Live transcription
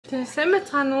Сайн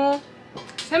байцгаана уу?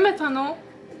 Сайн байцгаана уу?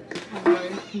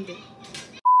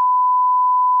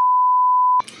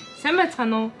 Сайн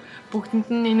байцгаана уу? Бүгдэнд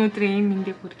нь энэ өдрийн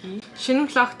мэндийг хүргэе. Шинэ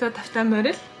влогтой тавтай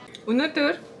морил.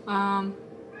 Өнөөдөр 4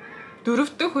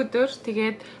 дахь өдөр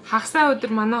тэгээд хагасаа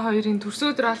өдөр манай хоёрын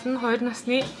төрсөн өдөр болно. 2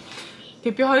 насны.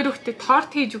 Тэгээд би хоёр хүүхдэд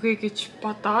торт хийж өгье гэж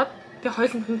бодоод тэгээд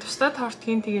хоёуланд нь тусдаа торт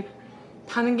хийн. Тэгээд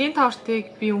танангийн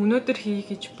тортыг би өнөөдөр хий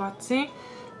гэж бодсон.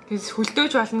 Тэгээд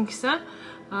хүлдөөж болно гэсэн.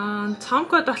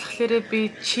 Цомкод болохоор би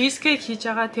чизкейк хийж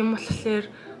байгаа. Тийм болохоор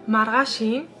маргааш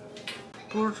хийн.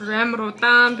 Бүр амар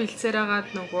удаан бэлцээр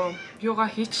агаад нөгөө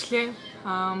юугаа хийчлээ.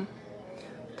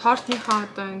 Тортынхаа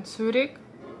одоо энэ суурийг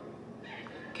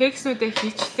кекснүүдээ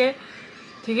хийчлээ.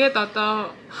 Тэгээд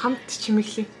одоо хамт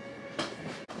чимэглэе.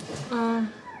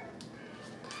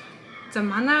 За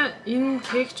манай энэ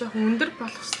кек жоохон өндөр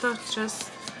болох ёстой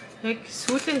учраас яг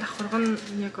сүүлийн давхарга нь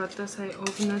яг одоо сая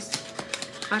овноос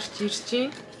гарч ирж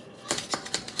байна.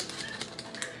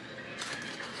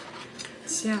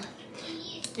 За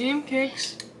ийм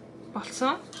кекс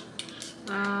болсон.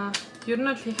 Ер нь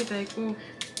л хийхэд айгүй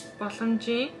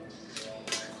боломжийн.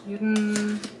 Ер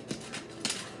нь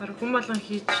хүн болгон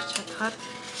хийж чадхаар.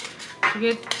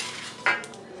 Тэгээд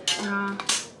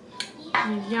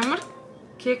ямар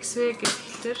кекс вэ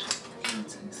гэхлээр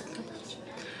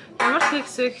ямар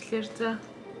кекс вэ гэхлээр за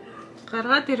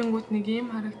гаргаад ирэнгүүт нэг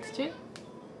юм харагдчихэ.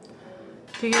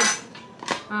 Тэгээд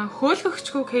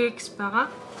хөөлгөгчгүй кекс байгаа.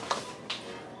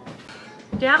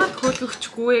 Яагаад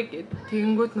хөөлгөгчгүй вэ гэд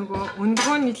тэгэнгүүт нөгөө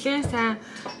өндгөө нэлээд сайн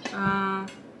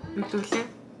мэдүүлээ.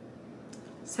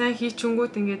 Сайн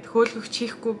хийчингүүт ингээд хөөлгөгч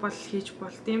хийхгүй бол хийж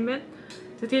болд юм байна.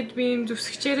 Тэгээд би юм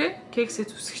зүсгчээрээ кексээ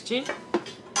зүсгэж чинь.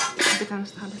 Би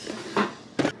танаас харуулъя.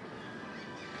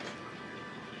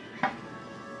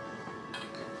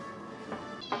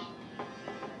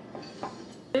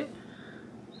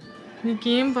 Нэг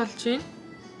юм болж байна.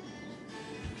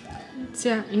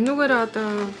 За энүүгээр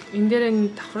одоо энэ дээр нь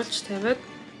давхарлаж тавиад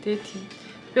тэгээд тийм.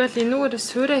 Би бол энүүгээр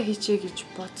суураа хийчээ гэж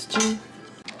бодож байна.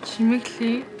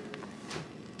 Чимэглэе.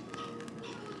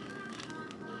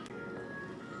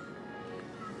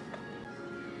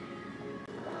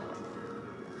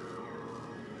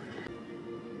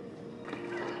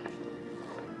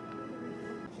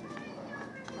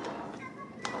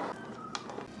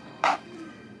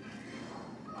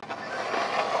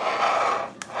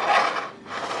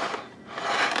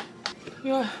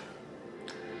 Ёо.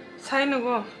 Сайн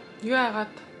нөгөө юу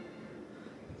агаад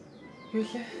юу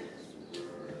лээ.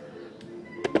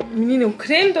 Миний нөгөө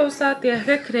крем дуусаад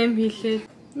дахиад крем хийлээ.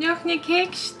 Яхны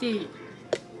кек штий.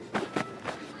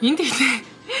 Энд ихтэй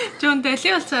жон дали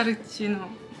болж харагдаж байна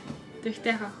уу?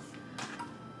 Тэгтээ хаа.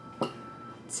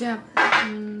 За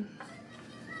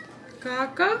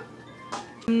кака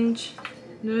 0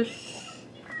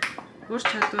 ур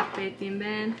чадвар байд юм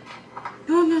байна.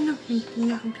 Нөө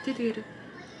яахан битээ тэгээрээ.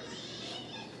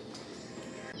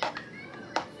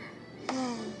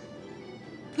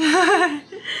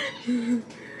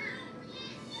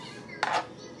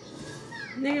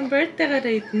 Нэг birthday-гаар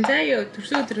идэн заа ёо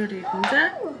төрсөн өдрөөр идэн заа.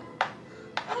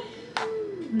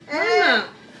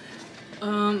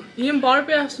 Ийм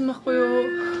Barbie авсан байхгүй юу?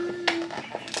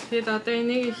 Тэгээд одоо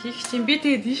энийг хийх чинь би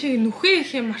тэгээд ийшээ нүхээ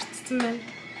ихээ мартцсан байна.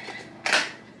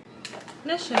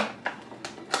 Нэшэ.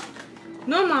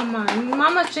 No мама,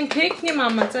 мама чин кекний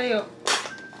мама заа ёо.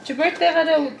 Чи birthday-гаар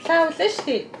лаавлаа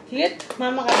штий. Тэгээд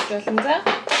мама гарч болно заа.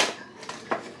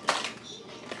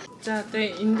 За одоо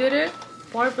энэ дээрээ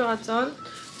Barbie-га зоон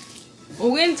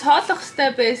угийн цоолох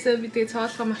хэвээр байсан би тэгээ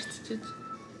цоолохоо мартчихэж.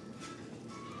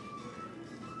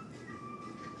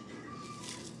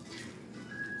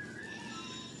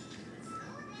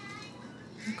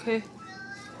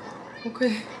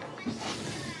 Окей.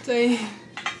 Зай.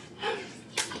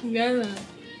 Яна.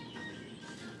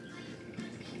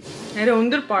 Арай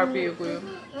өндөр Barbie юу юу?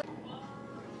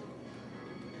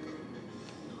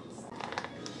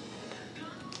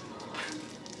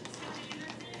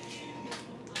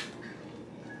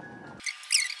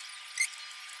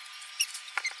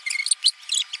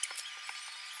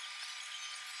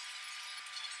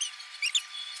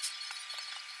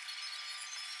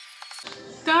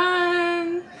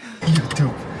 Done.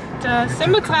 YouTube. За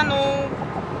сайн байна уу?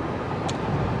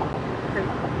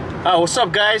 What's up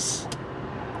guys?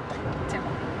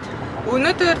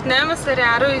 Өнөөдөр 8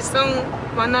 сарын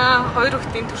 19 манай хоёр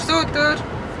хүүхдийн төрсөн өдөр.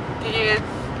 Тэгээд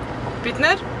бид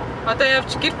нар одоо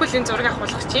явж гэр бүлийн зураг авах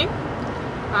болох чинь.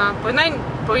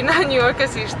 Буйна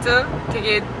Нью-Йоркээс ирсэн.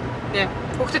 Тэгээд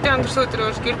хүүхдүүдийн төрсөн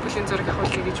өдрөөр гэр бүлийн зураг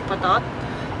авахлаа гэж бодоод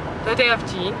одоо явж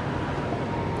ийн.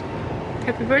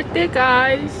 Happy birthday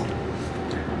guys.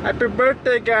 Happy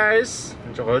birthday guys.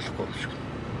 Жоо ойлгохгүй шүү.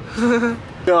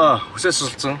 Яа, хүсээс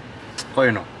сулцсан.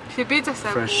 Гоё нөө. Би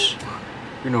засаа. Fresh.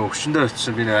 Би нөө өчөндөө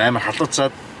очсон. Би нөө амар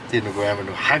халууцаад тий нөгөө амар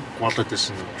нөгөө хаг болоод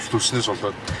байсан. Төснөөс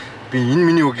болоод би энэ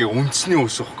миний үгийг үндэсний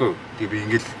ус واخгүй. Тэгээ би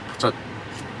ингээд буцаад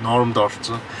нормд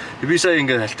орцсон. Би сая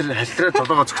ингээд халтраад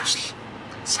толгоо зөгчлөл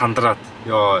сандраад.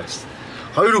 Йоо.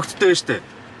 Хоёр хөлттэй штэ.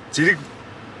 Зэрэг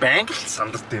банк л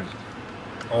сандард юм.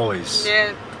 Always.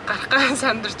 Яа, гарахгаа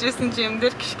сандарч ирсэн чи юм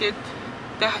дээр гიშгээд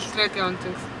тэ халтраад явсан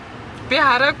зүгс. Би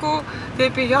хараагүй.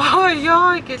 Тэгээ би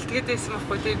ёо гэж тэгдээсэн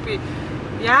байхгүй. Тэгээ би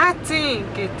яацын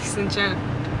гэдгсэн чинь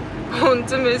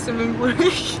унцсан байсан юм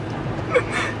бүрийг.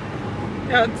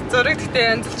 Яа, зураг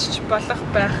гэхдээ янзлчих болох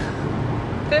байх.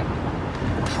 Тэ?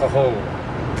 Хоо.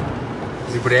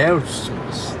 Либрэвс.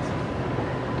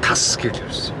 Тас гэж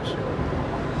ярьсан.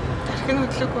 Тархин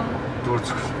хөдлөг. Дүүрч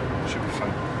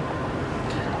шипфан.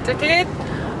 Тэгээд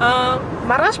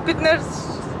маргааш бид нэр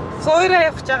Florida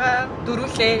явж байгаа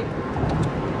дөрвөлээ.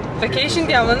 Vacation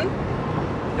явна.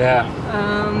 Яа.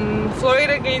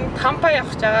 Florida-гийн Tampa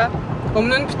явж байгаа.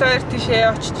 Өмнө нь бид хоёр тийшээ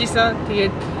очиж исэн.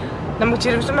 Тэгээд намайг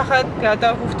жирэмсэн байхад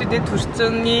одоо хүүхдүүдэд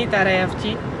төрсөний дараа явах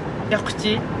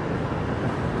гэж.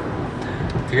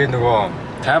 Тэгээ нөгөө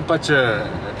Tampa ч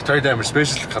Victoria амар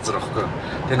special газар байхгүй.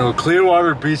 Тэгээ нөгөө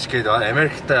Clearwater Beach гэдэг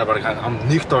Америктай баг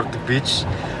нэгт ордог beach.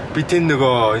 Би тэн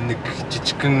нөгөө нэг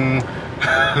жижигхэн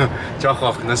жоох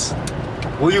охноос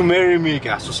Will you marry me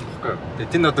гэж асуусан байхгүй.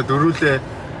 Тэгээ тэн одоо дөрүүлээ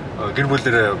гэр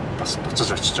бүлэрээ бас буцаж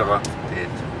очиж байгаа.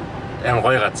 Тэгээд амар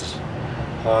гоё газар.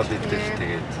 Хоол идэл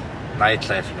тэгээд night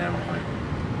life амар гоё.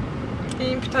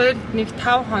 Тийм бид хоёр нэг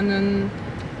 5 хоног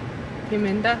тийм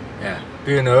ээ да. Яа.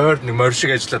 Би нөр нэг морь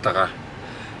шиг ажиллаад байгаа.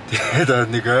 Тэгээд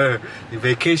нэг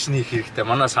vacation хийх хэрэгтэй.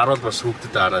 Манаас харуул бас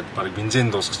хүүхдэд хараад баг бензин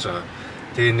дуусгаж байгаа.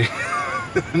 Тэгээ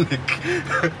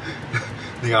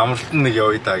нэг амралт нэг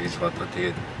явъя да гэж бодоо.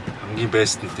 Тэгээд хамгийн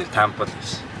best нь тэр Tampa л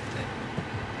биш.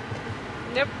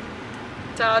 Yep.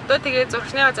 За одоо тэгээ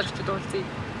зурхны газар очиж уулзъя.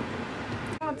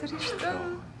 Газар шүү дээ.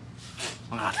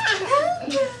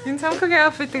 Энэ цамкагийн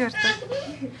outfit-ийг хартай.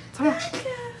 Цамаа.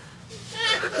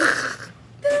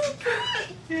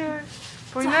 Яа.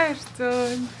 Бойна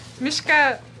ирсэн.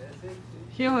 Мишка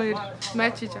хий хоёр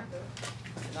матч хийж байгаа.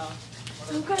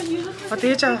 Одоо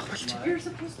ээж авах болчих.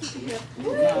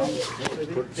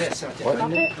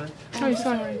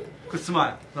 Good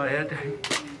smile. No, yeah.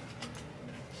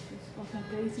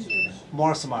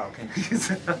 More smile, okay?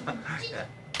 Yeah.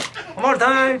 One more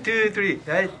time, 2, 3,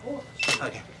 right?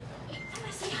 Okay.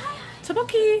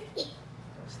 Цабоки.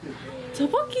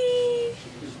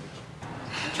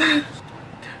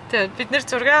 Тэгээд бид нэр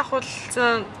зураг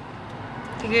авахулсан.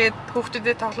 Тэгээд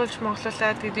хүүхдүүдэд тоглуулж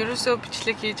моглуулаад тэгээд ерөөсөө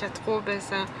бичлэг хийж чадахгүй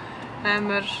байсан.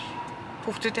 Амар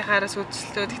хүүхдүүдийн хараас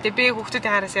үзэлтөө. Гэхдээ би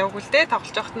хүүхдүүдийн хараас явгүй л дээ.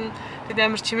 Тоглож байхад нь тэгээд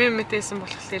амар чимээ мэтээсэн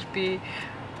болохоор би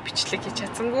бичлэг хийж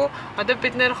чадсангүй. Одоо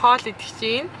бид нэр хоол идэх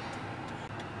чинь.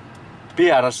 Би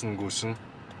араас нь гүйсэн.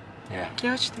 Яа.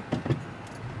 Яаж тийм?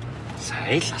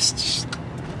 Сайн л асч шүү.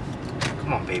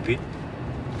 Come on baby.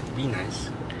 Be nice.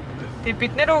 Тэгээд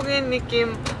бид нэр угийн нэг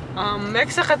юм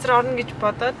Мексик газар орно гэж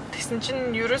бодоод тэгсэн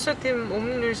чинь ерөөсөө тийм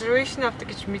өмнө reservation авдаг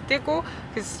гэж мэдээгүй.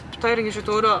 Тэгс бид хоёр ингэ шууд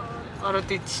өөрөө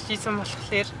ороод идчихсэн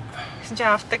болохоор тэгсэн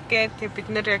чинь авдаг гэдэг бид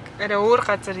нэр яг арай өөр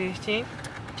газар ирчихин.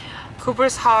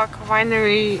 Cooper's Hawk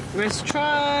Winery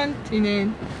Restaurant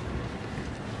инэн.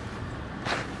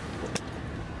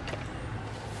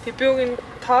 Тэбүүгийн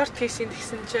торт хийсэн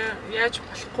тэгсэн чинь яаж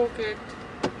болохгүй гээд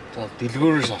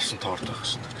дэлгүүрээс авсан торт байх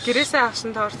шин. Гэрээсээ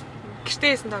авсан торт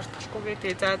гэртээ хийсэн торт болохгүй гээ.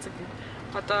 Тэгээ заа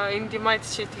одоо энэ димайд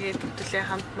чи тэгээд хөтөлөө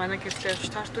хамт манай гэрлээ явж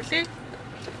тортуулъя.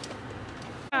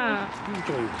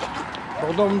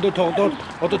 Тоглоомдоо тоглоод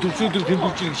одоо төвчөөдөр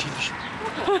тэмдэглэж гэж хэлсэн шүү.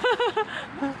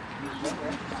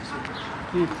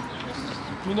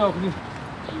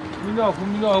 Миний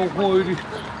охин хоёрыг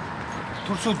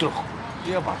төрсөдөр.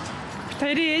 Яа бат.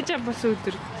 Тэрий ээж бас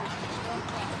өдөр.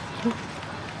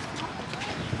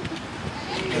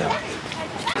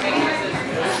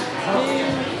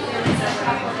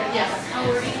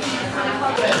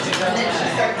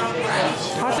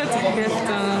 Хатаа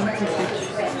зэхэлсэн.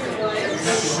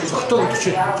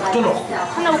 Тогтоо нөх.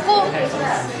 Хана үгүй.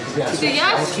 Тэгээ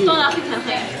яаж тоо ахыг танах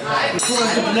юм.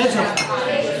 Түүгээр нэж.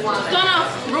 Тоо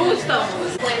роустаа.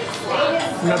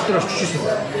 Натраш чишсэн.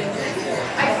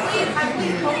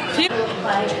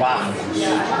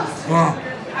 Вау.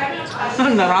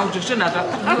 Нарав жишээ надад.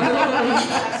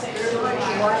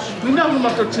 Миний амт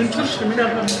мат цэнтрш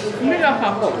миний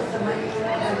хаагаа.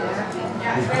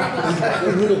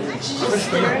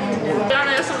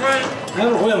 Яна ясвай.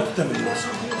 Ямар гоё амттай юм.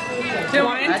 Тэгээ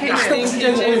wine tasting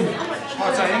гэж.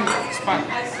 За энэ спан.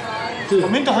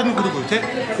 Минь та харин гэрэг үү те?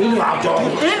 Энэ авч яваа.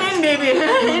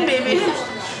 Энэ baby.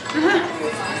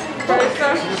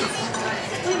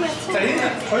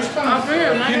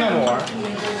 Pinot Noir.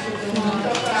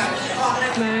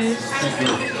 Nice.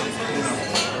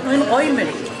 Энэ гоё юм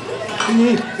байна.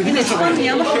 Энэ чамд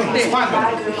ямар хөтэй.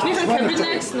 Ихнийх нь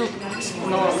Cabernet no.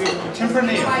 No,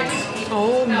 Tempranillo.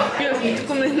 Oh, би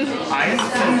мэдгүй мэн. I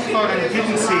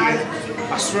didn't see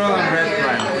Australian red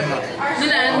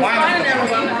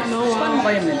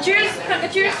wine. Cheers.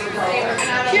 Cheers.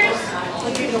 Cheers.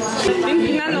 Энэ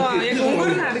Pinot Noir яг өнгөр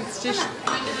нь харагдчих шүү.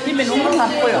 Тийм ээ өнгөр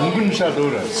харахгүй юу? Өнгөн шал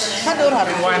өөр. Шал өөр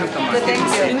харагдав. Wine of the month.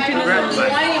 Энэ Pinot Noir.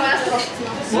 Wine master.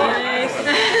 Nice.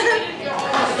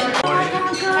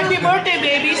 Happy birthday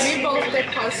babies. We both take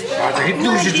pasta. А за хэдэн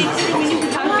үгшиж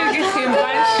Хамтар гэх юм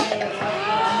байна.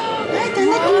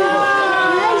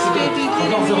 Nice baby.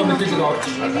 Одоогоо мэдээлэл орж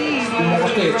байна.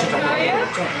 Монголд ярьж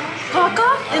байгаа. Coco?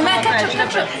 And my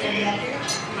ketchup.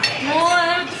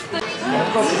 More.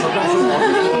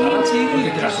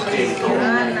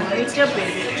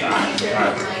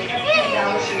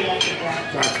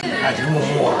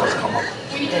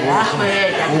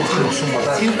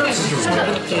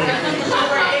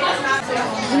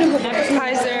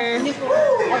 Appetizer.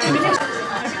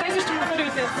 Appetizer to put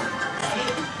with it.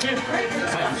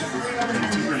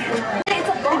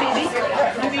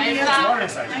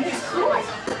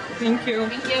 Thank you.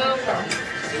 Thank you.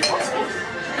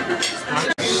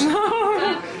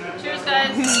 Cheers,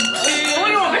 guys.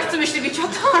 Ой, 먹을 좀 있으면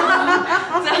좋다.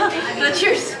 자,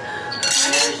 cheers.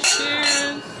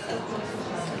 Cheers.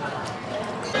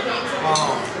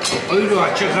 Хоёр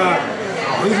ачаага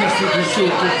хоёр насны төсөө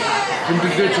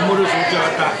тэмдэглэж мөрөө сууж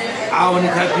байгаа аавны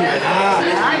хаалт байна.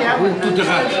 Хүүхдүүдээ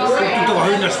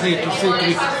хоёр насны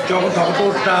төсөөдрийг жоохон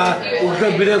тоглуулдаа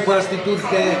өглөө брейкфаст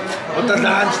идүүлээ. Одоо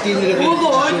ланч динер гэж. Ого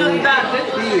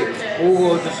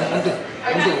одоо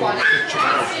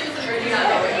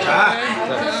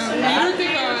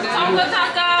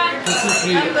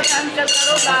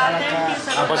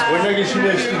А бас гонёгийн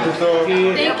шинэштэй төлөө.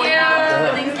 Thank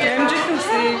you.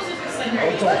 Амжилттай.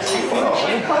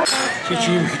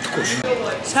 чи юм хийхгүй шүү.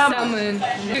 Salmon.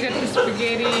 We got the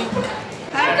spaghetti.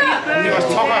 Энийг бас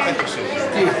цоогоо хаддаг шүү.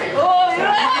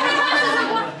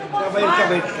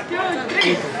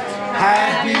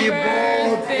 Happy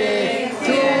birthday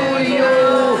to you.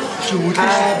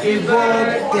 Happy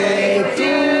birthday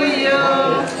to you.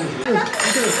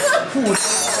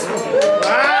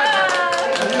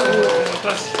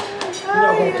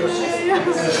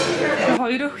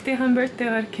 Хоёр хүүхдийн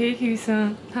birthday-гаар кейк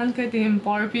хийсэн. Танкадын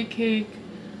Barbie cake,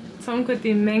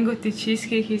 цомкодын mango-тэй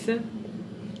cheesecake хийсэн.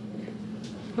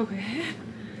 Окей.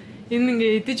 Энэ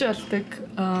ингээ идэж болдог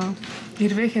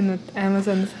ирвэхэнүүд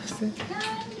Amazon-аас авсан.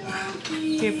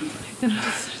 Гэп.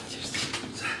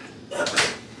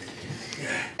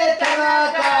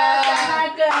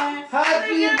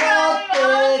 Happy birthday.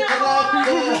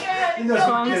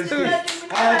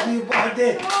 Happy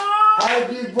birthday.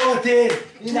 Happy birthday.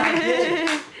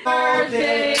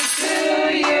 Birthday to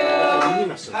you.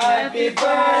 Happy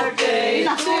birthday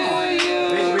to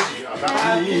you. Happy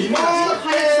birthday.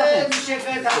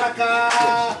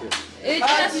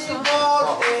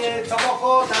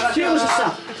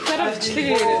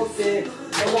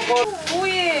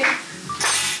 오예.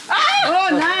 Oh,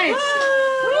 nice.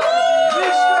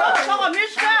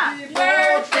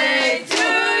 Birthday to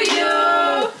you.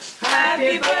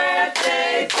 Happy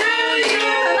birthday to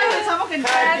you.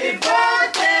 Happy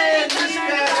birthday,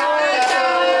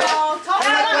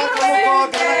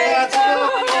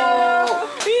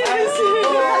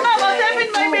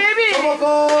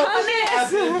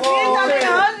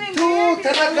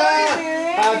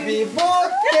 Happy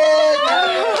birthday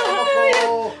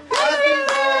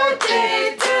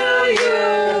to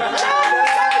you.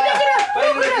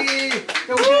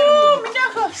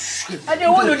 Ada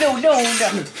udah.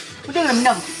 Udah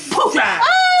menang.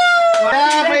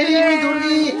 야, 빨리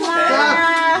둘이.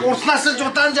 자, 옷 났을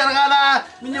좋다는 줄 알아라.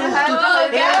 민영 옷.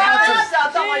 알았어.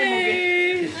 어떤 거 입을게?